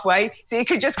stuck halfway. So you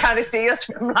could just kind of see us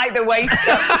from like the waist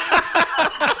up.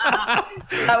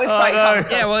 That was quite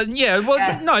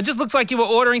fun. No, it just looks like you were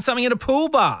ordering something at a pool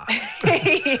bar.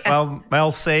 Yeah. Well,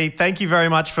 Mel C, thank you very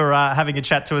much for having a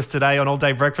chat to us today on All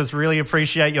Day Breakfast. Really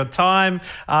appreciate your time.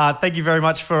 Thank you very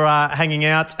much for hanging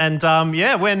out. And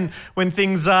when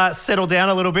things settle down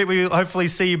a little bit, we'll hopefully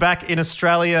see you back in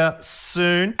Australia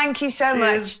soon. Thank you so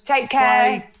much. Take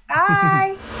care.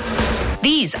 Bye.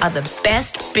 These are the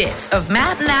best bits of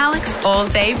Matt and Alex All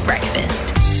Day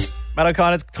Breakfast. Matt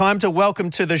O'Connor, it's time to welcome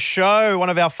to the show one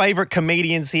of our favourite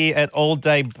comedians here at All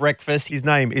Day Breakfast. His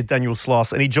name is Daniel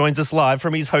Sloss and he joins us live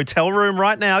from his hotel room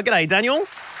right now. G'day, Daniel.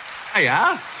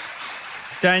 Hiya.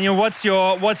 Daniel, what's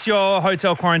your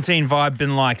hotel quarantine vibe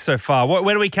been like so far?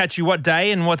 Where do we catch you? What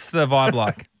day, and what's the vibe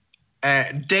like?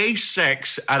 Day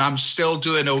 6, and I'm still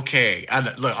doing okay.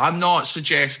 And look, I'm not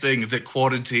suggesting that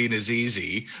quarantine is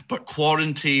easy, but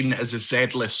quarantine as a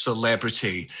Z-list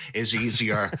celebrity is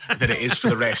easier than it is for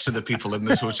the rest of the people in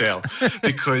this hotel,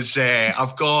 because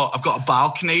I've got a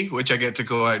balcony which I get to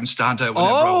go out and stand out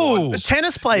whenever I want. The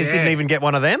tennis players didn't even get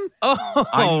one of them. Wow.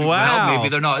 Well, maybe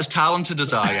they're not as talented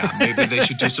as I am. Maybe they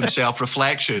should do some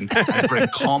self-reflection and bring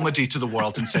comedy to the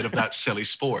world instead of that silly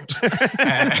sport.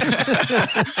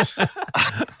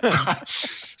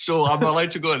 So I'm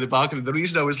allowed to go to the balcony. The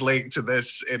reason I was late to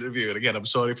this interview, and again, I'm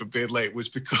sorry for being late, was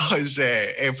because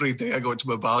every day I go to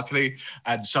my balcony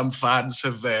and some fans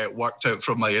have worked out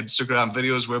from my Instagram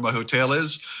videos where my hotel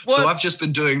is. What? So I've just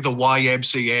been doing the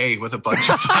YMCA with a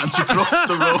bunch of fans across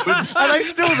the road. Are they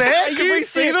still there? Can we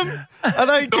see them? Are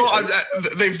they? No,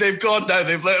 they've gone now.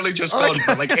 They've literally just gone.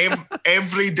 Okay. Like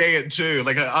every day at 2.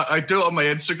 Like I do it on my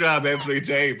Instagram every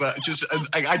day, but just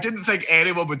I didn't think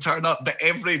anyone would turn up, but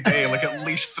every day, like at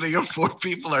least 3 or 4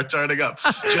 people are turning up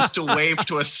just to wave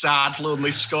to a sad,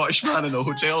 lonely Scottish man in a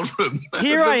hotel room.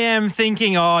 Here I am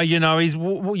thinking, he's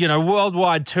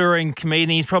worldwide touring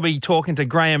comedian. He's probably talking to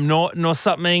Graham Norton or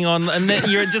something and then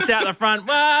you're just out the front.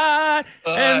 The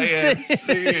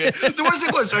worst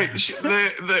thing was, right,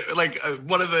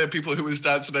 one of the people who was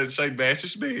dancing outside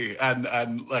messaged me and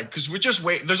because we're just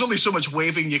there's only so much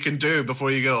waving you can do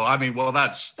before you go, I mean, well,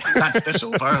 that's this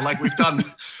over. Like we've done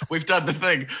the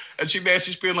thing. And she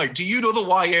messaged being like, do you know the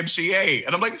YMCA?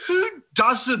 And I'm like, who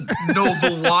doesn't know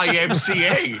the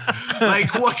YMCA?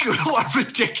 Like, what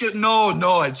ridiculous.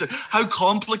 No, it's how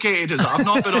complicated is it? I've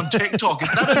not been on TikTok.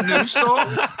 Is that a new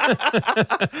song?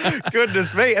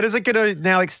 Goodness me. And is it going to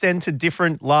now extend to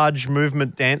different large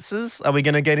movement dances? Are we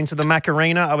going to get into the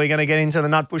Macarena? Are we going to get into the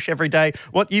Nutbush every day?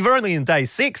 You're only in day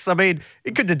 6. I mean,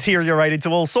 it could deteriorate into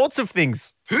all sorts of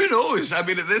things. Who knows? I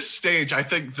mean, at this stage, I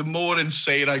think the more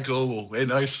insane I go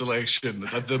in isolation,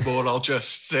 the more I'll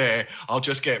just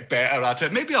get better at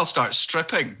it. Maybe I'll start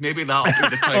stripping. Maybe that'll be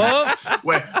the time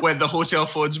when the hotel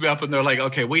phones me up and they're like,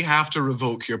 okay, we have to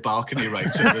revoke your balcony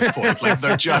rights at this point. Like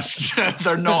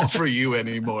they're not for you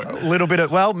anymore. A little bit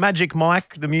of, Magic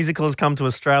Mike, the musical, has come to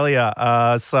Australia.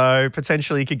 So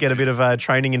potentially you could get a bit of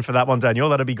training in for that one, Daniel.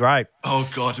 That'd be great. Oh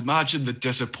God, imagine the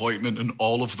disappointment in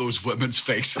all of those women's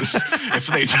faces if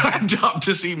they turned up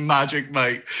to see Magic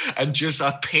Mike and just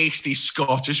a pasty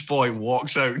Scottish boy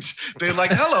walks out being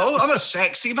like, hello, I'm a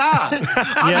sexy man.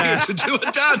 I'm here to do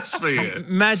a dance for you.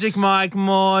 Magic Mike,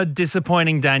 more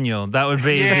disappointing Daniel. That would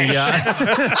be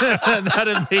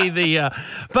that'd be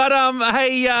But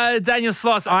hey, Daniel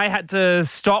Sloss, I had to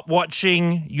stop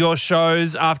watching your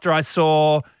shows after I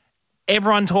saw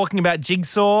everyone talking about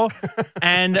Jigsaw,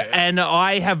 and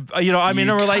I have, I'm in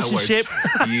a relationship,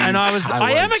 and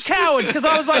I am a coward because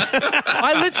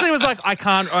I literally was like, I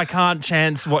can't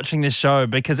chance watching this show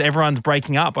because everyone's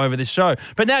breaking up over this show.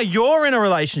 But now you're in a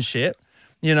relationship,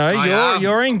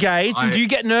 you're engaged. Did you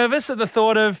get nervous at the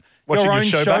thought of watching your own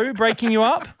show breaking you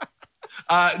up?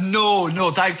 No,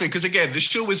 thankfully, because again, the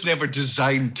show was never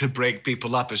designed to break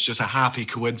people up. It's just a happy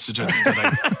coincidence that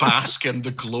I bask in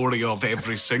the glory of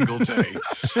every single day.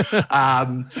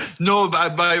 The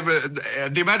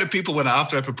amount of people when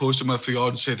after I proposed to my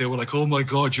fiance, they were like, oh my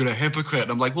God, you're a hypocrite.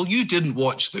 And I'm like, well, you didn't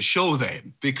watch the show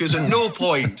then, because at no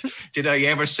point did I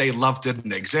ever say love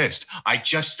didn't exist. I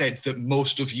just said that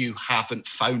most of you haven't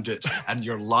found it and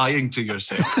you're lying to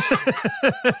yourselves.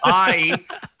 I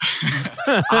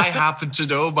happen to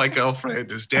know my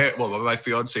girlfriend is my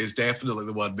fiance is definitely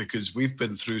the one, because we've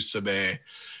been through some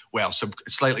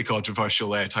slightly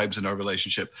controversial times in our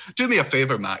relationship. Do me a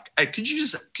favor, Mac. Could you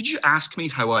ask me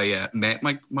how I met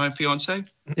my fiance?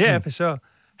 Yeah, for sure.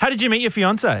 How did you meet your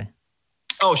fiance?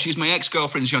 Oh, she's my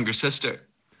ex-girlfriend's younger sister.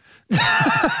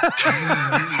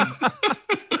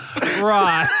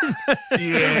 Right.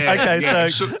 Yeah. Okay,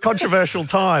 so controversial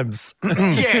times.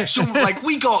 Yeah, so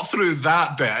we got through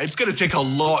that bit. It's going to take a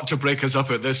lot to break us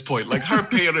up at this point. Like, her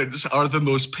parents are the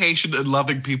most patient and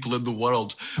loving people in the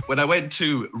world. When I went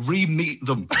to re-meet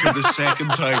them for the second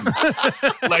time,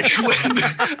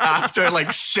 after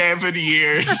 7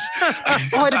 years.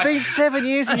 Oh, it had been 7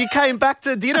 years and you came back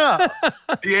to dinner.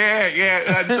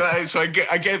 Yeah. And so I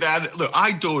get that. Look,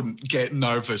 I don't get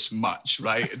nervous much,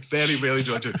 right? Very rarely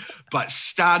do I do. But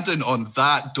standing on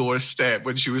that doorstep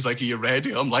when she was like, are you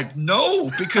ready? I'm like,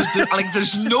 no, because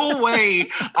there's no way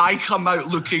I come out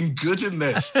looking good in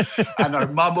this. And our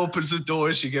mum opens the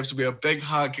door, she gives me a big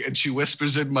hug and she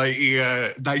whispers in my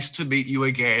ear, nice to meet you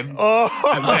again. Oh.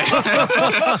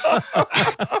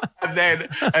 And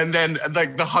and then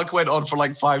like the hug went on for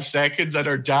like 5 seconds, and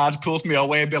her dad pulled me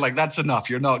away and be like, "That's enough.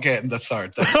 You're not getting the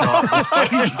third. That's not."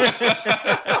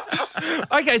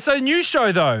 Okay, so new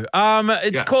show though.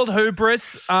 It's called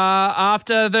Hubris,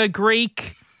 after the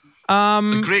Greek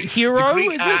hero.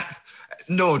 Is it?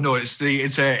 No, it's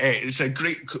a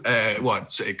Greek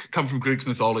it comes from Greek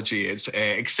mythology. It's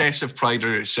excessive pride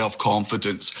or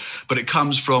self-confidence, but it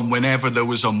comes from whenever there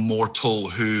was a mortal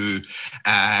who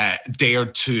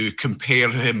dared to compare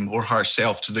him or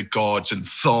herself to the gods and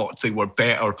thought they were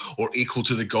better or equal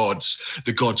to the gods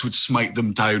would smite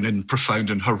them down in profound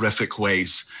and horrific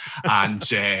ways. And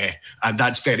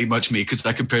that's very much me, because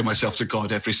I compare myself to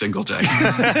God every single day.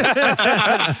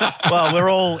 Well, we're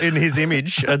all in his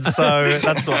image, and so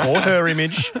that's or her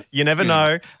image. You never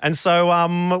know. And so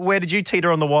where did you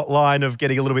teeter on the line of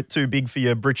getting a little bit too big for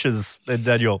your britches then,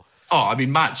 Daniel? Oh, I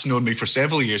mean, Matt's known me for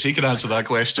several years. He can answer that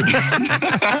question.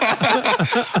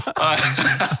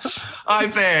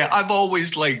 I've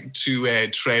always liked to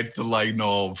tread the line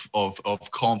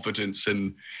of confidence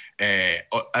and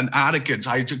arrogance.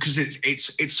 Because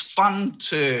it's fun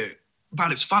to. Man,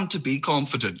 it's fun to be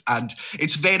confident, and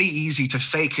it's very easy to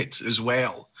fake it as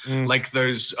well. Like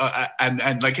there's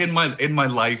and like in my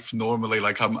life normally,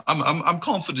 like I'm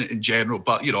confident in general,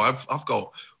 but you know I've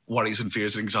got worries and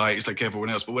fears and anxieties like everyone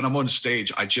else. But when I'm on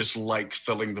stage, I just like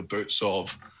filling the boots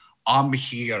of I'm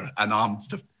here and I'm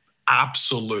the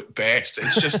absolute best.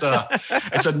 It's just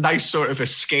it's a nice sort of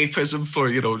escapism for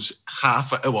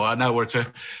an hour to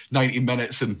 90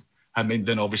 minutes, and I mean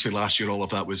then obviously last year all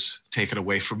of that was taken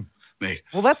away from me.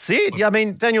 Well, that's it. Yeah, I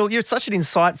mean, Daniel, you're such an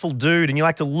insightful dude and you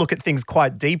like to look at things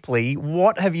quite deeply.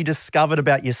 What have you discovered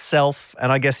about yourself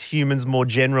and I guess humans more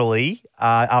generally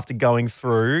after going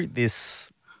through this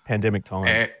pandemic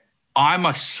time? I'm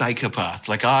a psychopath.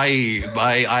 Like I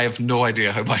have no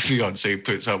idea how my fiance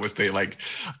puts up with me. Like,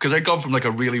 because I'd gone from like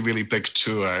a really, really big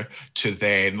tour to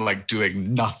then like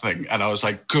doing nothing. And I was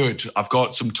like, good, I've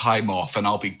got some time off and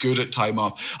I'll be good at time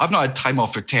off. I've not had time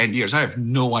off for 10 years. I have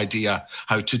no idea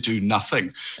how to do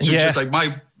nothing. So it's just like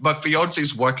my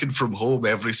fiance's working from home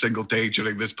every single day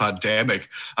during this pandemic.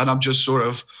 And I'm just sort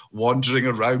of wandering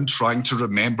around trying to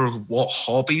remember what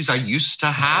hobbies I used to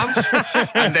have.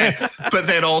 But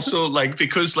then also like,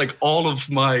 because like all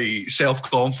of my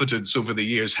self-confidence over the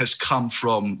years has come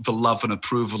from the love and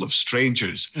approval of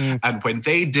strangers. And when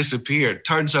they disappeared,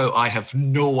 turns out I have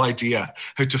no idea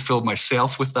how to fill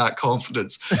myself with that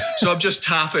confidence. So I'm just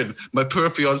tapping my poor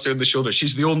fiance on the shoulder.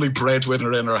 She's the only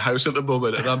breadwinner in our house at the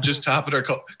moment. And I'm just tapping her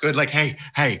going like, hey,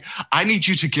 I need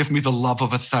you to give me the love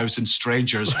of 1,000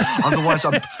 strangers.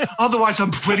 Otherwise,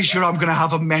 I'm pretty sure I'm going to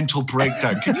have a mental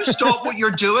breakdown. Can you stop what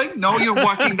you're doing? No, you're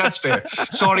working. That's fair.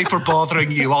 Sorry for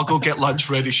bothering you. I'll go get lunch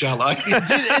ready, shall I?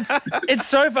 It's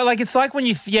so fun. Like it's like when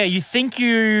you think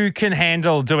you can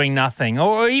handle doing nothing,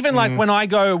 or even like when I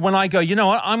go, you know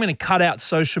what? I'm going to cut out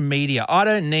social media. I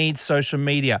don't need social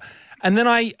media, and then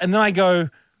I go,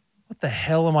 what the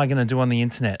hell am I going to do on the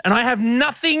internet? And I have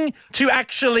nothing to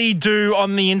actually do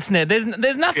on the internet. There's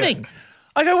nothing. Yeah.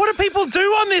 I go, what do people do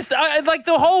on this? Like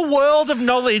the whole world of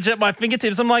knowledge at my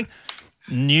fingertips. I'm like,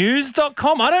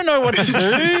 news.com. I don't know what to do.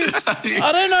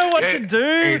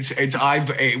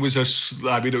 It was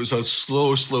a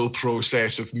slow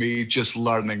process of me just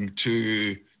learning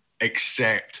to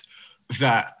accept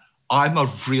that I'm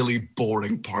a really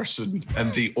boring person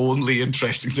and the only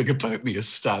interesting thing about me is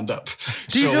stand-up.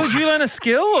 Do you learn a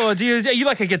skill, or are you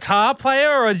like a guitar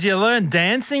player, or did you learn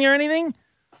dancing or anything?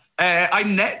 I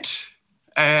knit.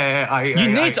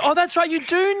 Knit? Oh, that's right, you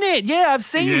do knit. Yeah, I've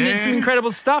seen you knit some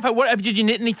incredible stuff. Did you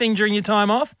knit anything during your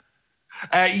time off?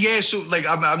 So like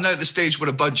I'm now at the stage where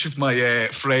a bunch of my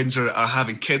friends are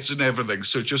having kids and everything.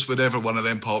 So just whenever one of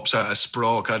them pops out a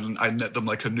sprog, I knit them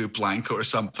like a new blanket or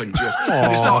something.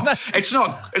 It's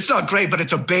not great, but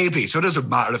it's a baby, so it doesn't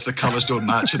matter if the colours don't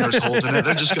match and they're holding it.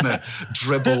 They're just gonna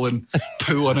dribble and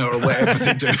poo on it or whatever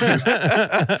they do.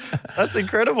 That's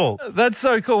incredible. That's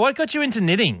so cool. What got you into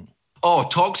knitting? Oh,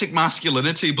 toxic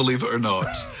masculinity, believe it or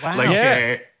not.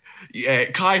 Wow.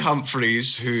 Kai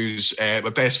Humphreys, who's my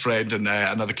best friend and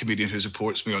another comedian who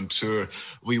supports me on tour,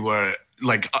 we were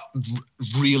like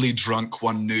really drunk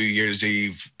one New Year's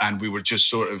Eve, and we were just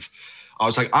sort of I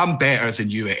was like, I'm better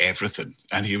than you at everything.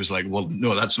 And he was like, well,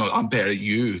 no, that's not, I'm better at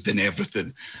you than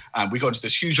everything. And we got into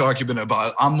this huge argument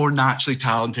about, I'm more naturally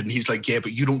talented. And he's like, yeah,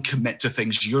 but you don't commit to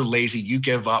things. You're lazy. You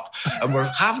give up. And we're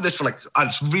having this for like,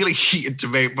 it's really heated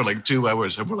debate for like 2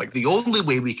 hours. And we're like, the only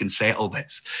way we can settle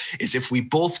this is if we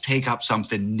both take up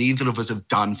something neither of us have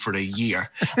done for a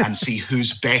year and see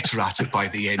who's better at it by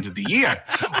the end of the year.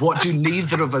 What do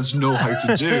neither of us know how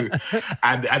to do?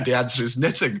 And the answer is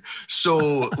knitting.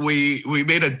 So we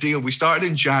made a deal. We started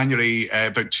in January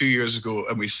about 2 years ago,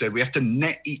 and we said we have to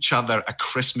knit each other a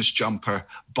Christmas jumper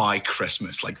by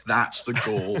Christmas. Like, that's the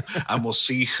goal. And we'll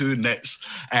see who knits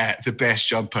the best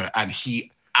jumper. And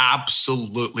he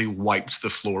absolutely wiped the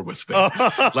floor with me.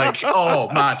 Like, oh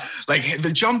man, like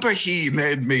the jumper he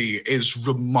made me is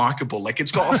remarkable. Like,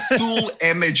 it's got a full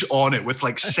image on it with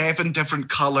like 7 different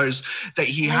colors that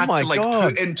he had to like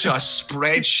put into a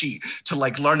spreadsheet to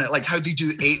like learn it, like how they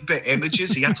do 8-bit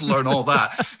images. He had to learn all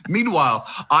that. Meanwhile,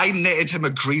 I knitted him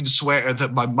a green sweater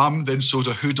that my mum then sewed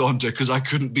a hood onto because I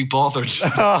couldn't be bothered.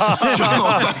 The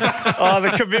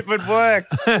commitment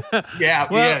worked. Yeah,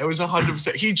 it was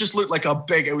 100%. He just looked like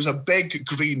it was a big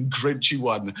green Grinchy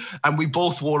one, and we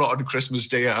both wore it on Christmas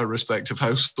Day at our respective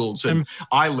households, and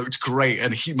I looked great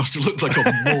and he must have looked like a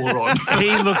moron.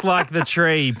 He looked like the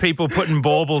tree, people putting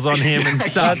baubles on him and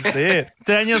stuff. That's it.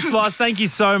 Daniel Sloss, thank you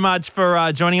so much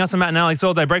for joining us on Matt and Alex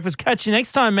All Day Breakfast. Catch you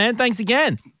next time, man. Thanks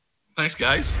again. Thanks,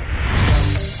 guys.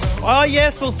 Oh,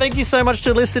 yes. Well, thank you so much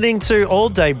for listening to All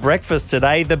Day Breakfast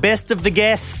today. The best of the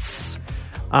guests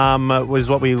was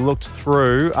what we looked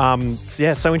through.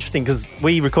 So interesting because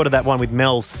we recorded that one with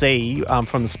Mel C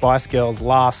from the Spice Girls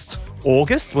last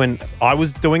August when I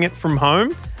was doing it from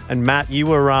home. And Matt, you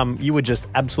were just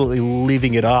absolutely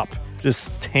living it up,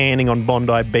 just tanning on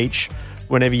Bondi Beach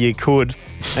whenever you could.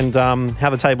 And how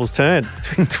the tables turned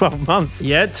in 12 months.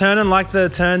 Yeah, turning like the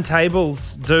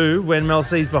turntables do when Mel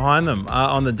C's behind them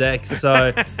on the decks.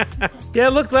 So, yeah,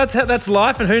 look, that's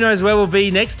life, and who knows where we'll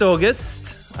be next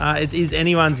August. It is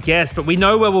anyone's guess, but we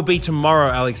know where we'll be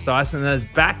tomorrow, Alex Dyson, and is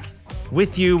back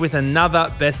with you with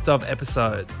another Best Of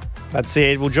episode. That's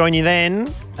it. We'll join you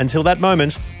then. Until that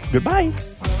moment, goodbye.